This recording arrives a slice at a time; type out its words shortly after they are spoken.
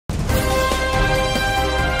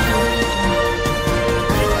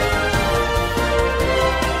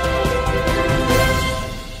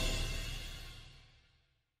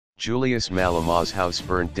Julius Malema's house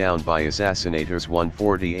burnt down by assassinators.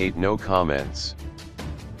 148 No comments.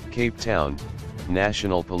 Cape Town,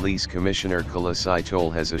 National Police Commissioner Khehla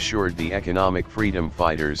Sitole has assured the Economic Freedom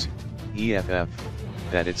Fighters, EFF,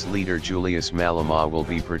 that its leader Julius Malema will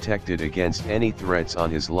be protected against any threats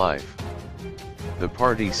on his life. The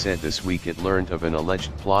party said this week it learned of an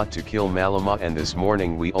alleged plot to kill Malema, and this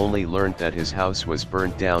morning we only learned that his house was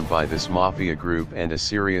burnt down by this mafia group and a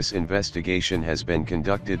serious investigation has been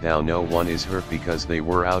conducted. Now no one is hurt because they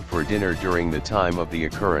were out for dinner during the time of the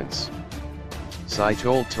occurrence.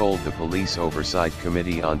 Sitole told the Police Oversight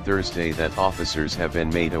Committee on Thursday that officers have been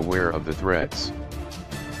made aware of the threats.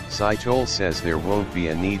 Sitole says there won't be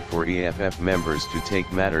a need for EFF members to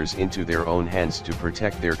take matters into their own hands to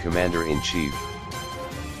protect their commander-in-chief.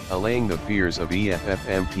 Allaying the fears of EFF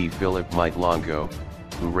MP Philip Maitlongo,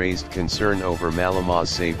 who raised concern over Malema's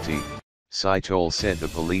safety, Sitole said the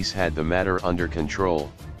police had the matter under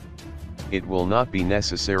control. It will not be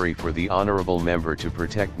necessary for the honorable member to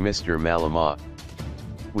protect Mr. Malema.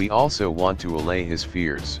 We also want to allay his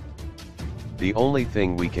fears. The only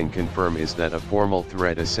thing we can confirm is that a formal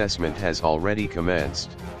threat assessment has already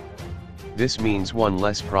commenced. This means one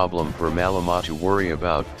less problem for Malema to worry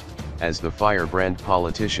about, as the firebrand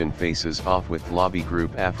politician faces off with lobby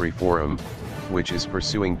group AfriForum, which is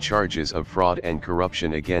pursuing charges of fraud and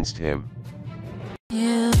corruption against him.